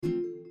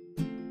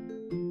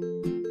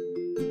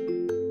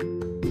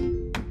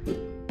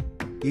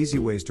Easy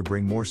ways to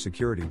bring more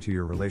security to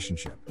your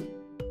relationship.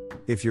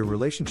 If your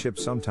relationship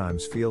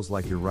sometimes feels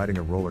like you're riding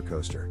a roller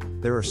coaster,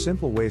 there are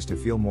simple ways to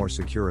feel more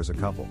secure as a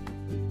couple.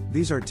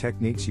 These are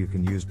techniques you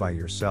can use by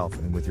yourself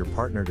and with your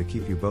partner to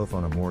keep you both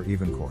on a more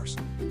even course.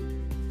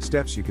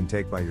 Steps you can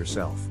take by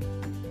yourself.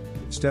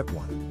 Step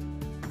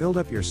 1. Build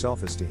up your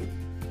self-esteem.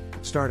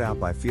 Start out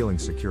by feeling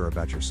secure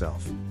about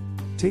yourself.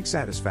 Take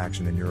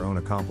satisfaction in your own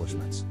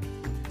accomplishments.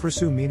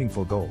 Pursue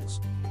meaningful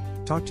goals.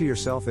 Talk to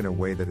yourself in a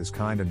way that is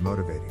kind and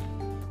motivating.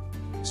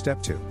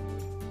 Step 2.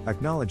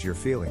 Acknowledge your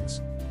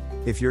feelings.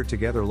 If you're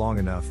together long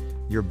enough,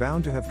 you're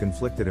bound to have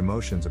conflicted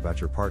emotions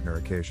about your partner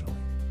occasionally.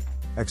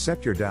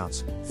 Accept your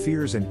doubts,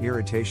 fears, and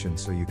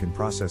irritations so you can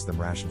process them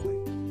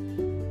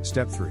rationally.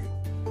 Step 3.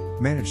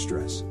 Manage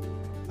stress.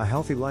 A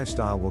healthy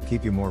lifestyle will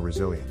keep you more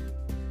resilient.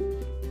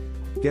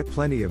 Get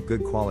plenty of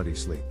good quality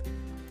sleep.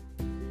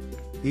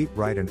 Eat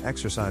right and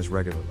exercise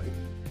regularly.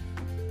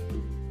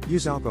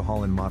 Use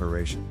alcohol in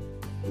moderation.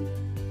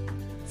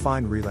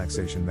 Find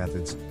relaxation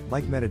methods,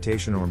 like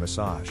meditation or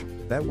massage,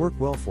 that work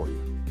well for you.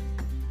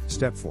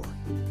 Step 4.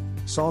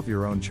 Solve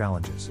your own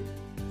challenges.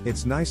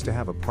 It's nice to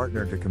have a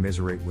partner to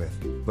commiserate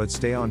with, but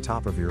stay on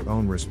top of your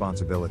own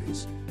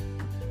responsibilities.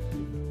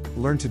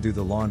 Learn to do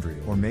the laundry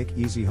or make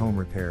easy home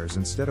repairs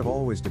instead of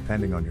always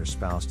depending on your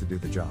spouse to do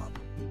the job.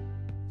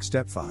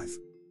 Step 5.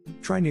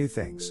 Try new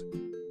things.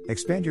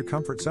 Expand your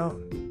comfort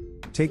zone.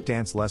 Take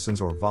dance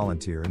lessons or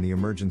volunteer in the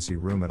emergency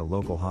room at a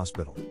local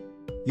hospital.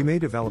 You may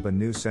develop a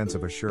new sense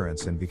of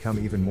assurance and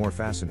become even more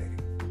fascinating.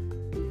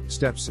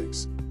 Step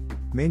 6.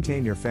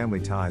 Maintain your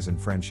family ties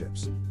and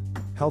friendships.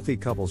 Healthy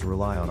couples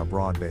rely on a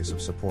broad base of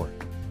support.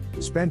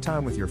 Spend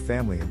time with your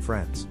family and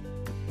friends.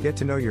 Get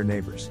to know your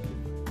neighbors.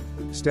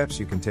 Steps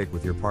you can take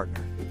with your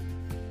partner.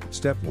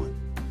 Step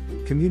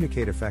 1.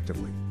 Communicate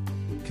effectively.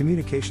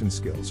 Communication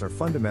skills are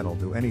fundamental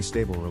to any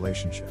stable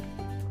relationship.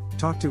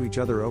 Talk to each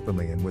other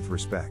openly and with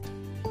respect.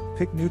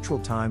 Pick neutral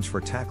times for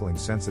tackling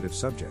sensitive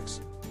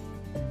subjects.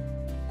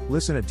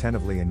 Listen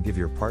attentively and give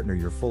your partner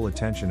your full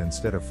attention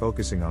instead of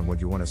focusing on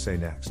what you want to say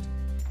next.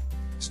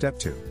 Step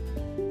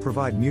 2.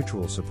 Provide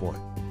mutual support.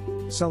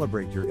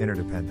 Celebrate your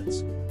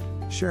interdependence.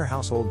 Share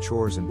household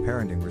chores and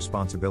parenting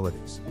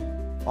responsibilities.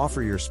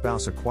 Offer your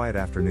spouse a quiet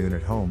afternoon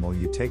at home while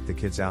you take the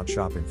kids out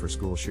shopping for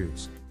school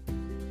shoes.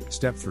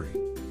 Step 3.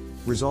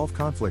 Resolve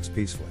conflicts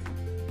peacefully.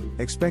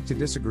 Expect to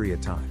disagree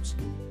at times.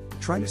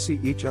 Try to see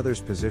each other's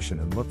position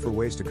and look for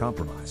ways to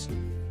compromise.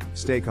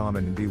 Stay calm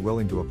and be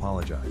willing to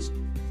apologize.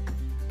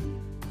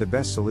 The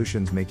best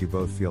solutions make you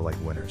both feel like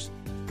winners.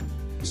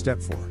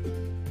 Step 4.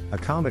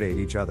 Accommodate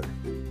each other.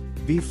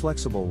 Be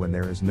flexible when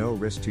there is no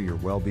risk to your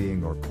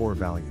well-being or core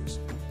values.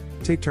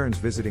 Take turns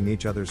visiting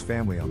each other's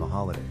family on the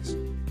holidays.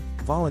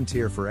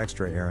 Volunteer for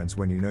extra errands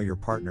when you know your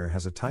partner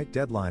has a tight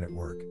deadline at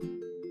work.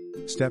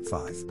 Step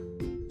 5.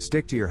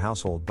 Stick to your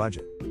household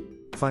budget.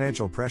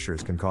 Financial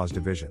pressures can cause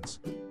divisions.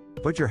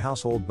 Put your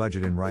household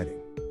budget in writing.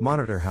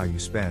 Monitor how you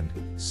spend,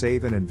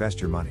 save and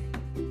invest your money.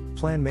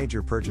 Plan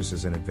major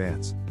purchases in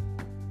advance.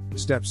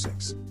 Step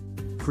 6.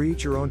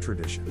 Create your own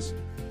traditions.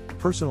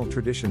 Personal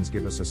traditions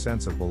give us a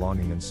sense of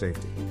belonging and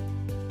safety.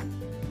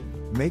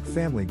 Make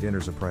family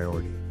dinners a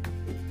priority.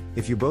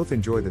 If you both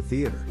enjoy the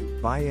theater,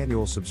 buy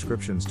annual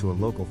subscriptions to a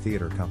local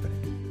theater company.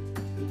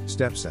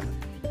 Step 7.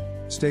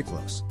 Stay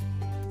close.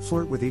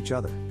 Flirt with each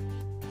other.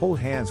 Hold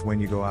hands when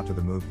you go out to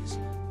the movies.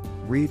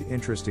 Read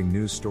interesting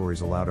news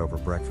stories aloud over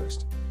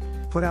breakfast.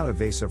 Put out a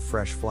vase of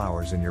fresh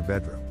flowers in your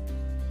bedroom.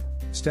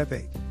 Step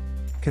 8.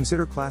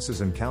 Consider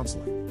classes and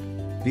counseling.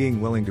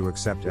 Being willing to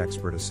accept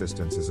expert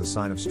assistance is a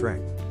sign of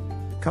strength.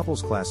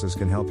 Couples classes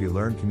can help you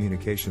learn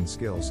communication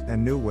skills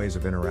and new ways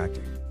of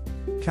interacting.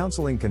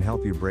 Counseling can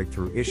help you break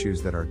through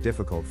issues that are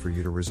difficult for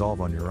you to resolve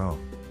on your own.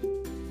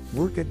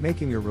 Work at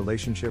making your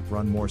relationship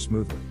run more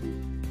smoothly.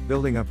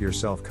 Building up your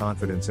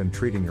self-confidence and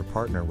treating your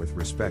partner with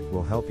respect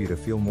will help you to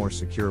feel more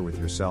secure with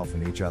yourself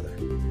and each other.